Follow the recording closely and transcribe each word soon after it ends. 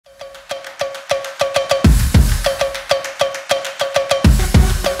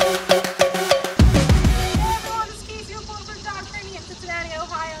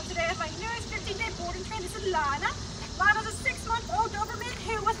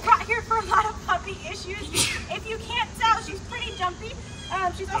If you can't tell, she's pretty jumpy.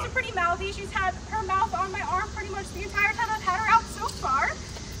 She's also pretty mouthy. She's had her mouth on my arm pretty much the entire time I've had her out so far.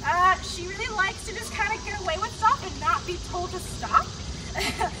 She really likes to just kind of get away with stuff and not be told to stop.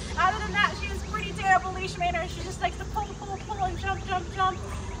 Other than that, she has pretty terrible leash manners. She just likes to pull, pull, pull, and jump, jump, jump,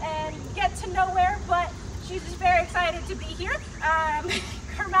 and get to nowhere, but she's just very excited to be here.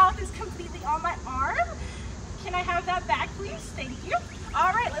 Her mouth is completely on my arm. Can I have that back, please? Thank you.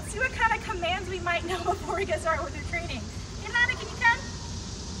 All right, let's see what kind of commands we might know before we get started with her training. Hey, Lana, can you come?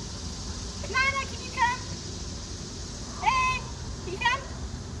 Lana, can you come? Hey, can you come?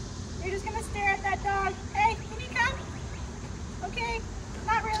 You're just gonna stare at that dog. Hey, can you come? Okay,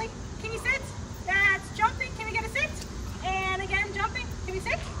 not really. Can you sit? That's jumping. Can we get a sit? And again, jumping. Can we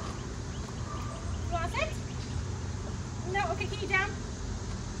sit? You wanna sit? No, okay, can you down?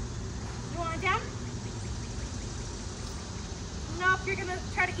 You want it down? Nope, you're gonna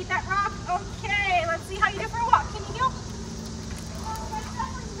try to keep that rock. Okay, let's see how you do for a walk. Can you heel? Oh, that's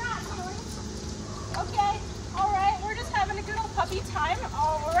definitely not healing. Okay, all right, we're just having a good old puppy time.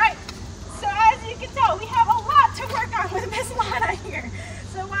 All right, so as you can tell, we have a lot to work on with Miss Lana here.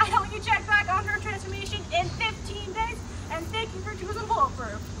 So why don't you check back on her transformation in 15 days, and thank you for choosing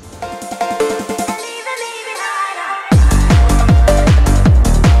Bulletproof.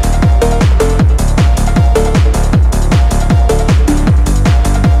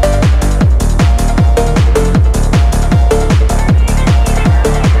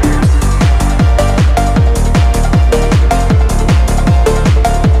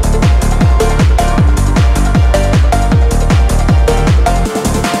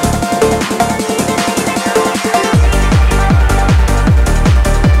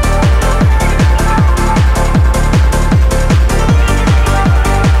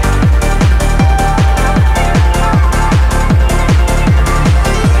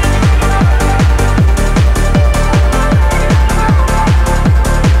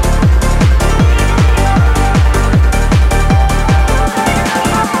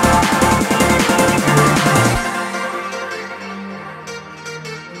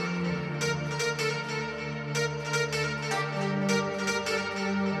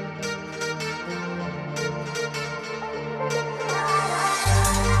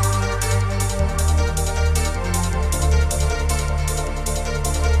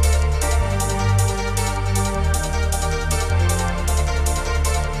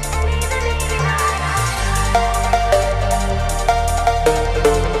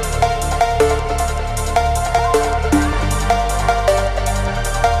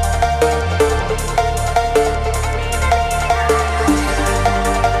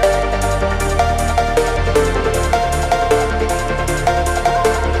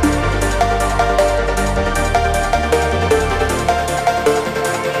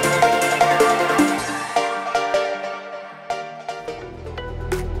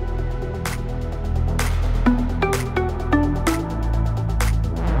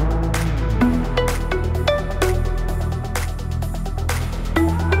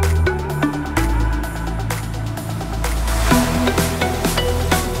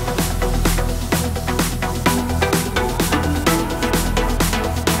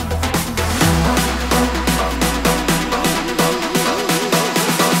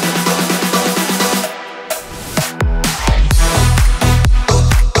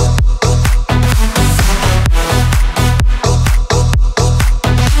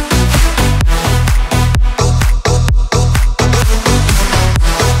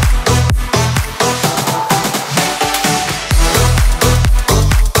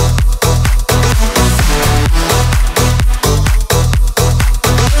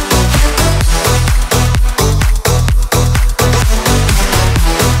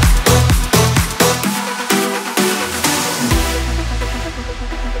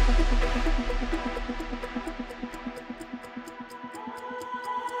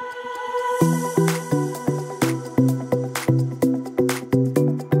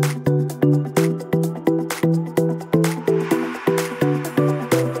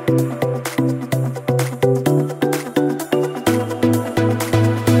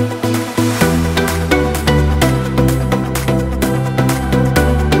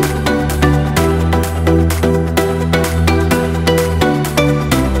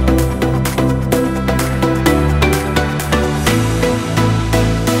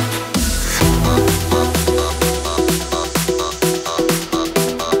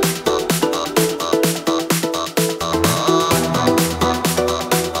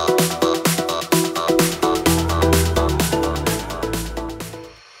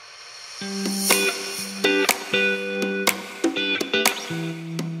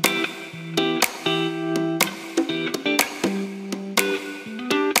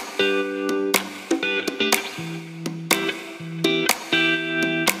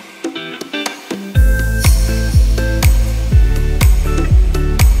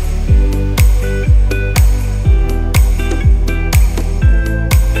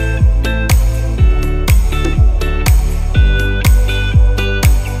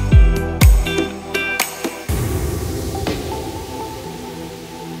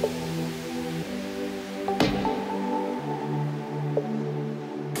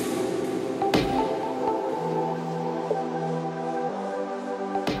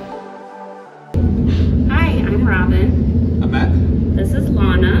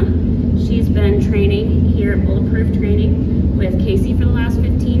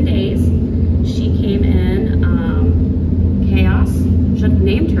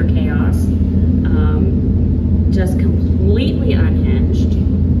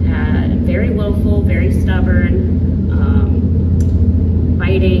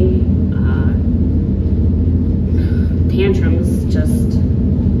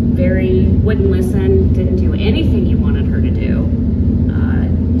 wouldn't listen, didn't do anything you wanted her to do.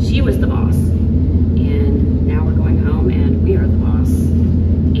 She was the boss. And now we're going home and we are the boss.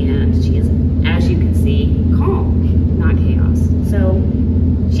 And she is, as you can see, calm, not chaos. So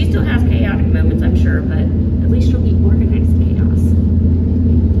she still has chaotic moments, I'm sure, but at least she'll be organized chaos.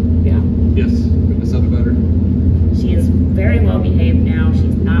 Yeah. Yes, couldn't have better. She is very well behaved now.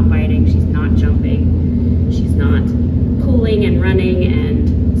 She's not biting, she's not jumping, she's not pulling and running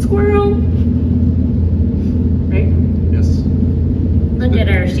and squirrel. Right? Yes. Look at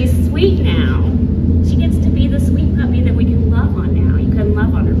her, she's sweet now. She gets to be the sweet puppy that we can love on now. You couldn't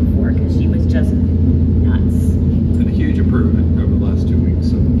love on her before because she was just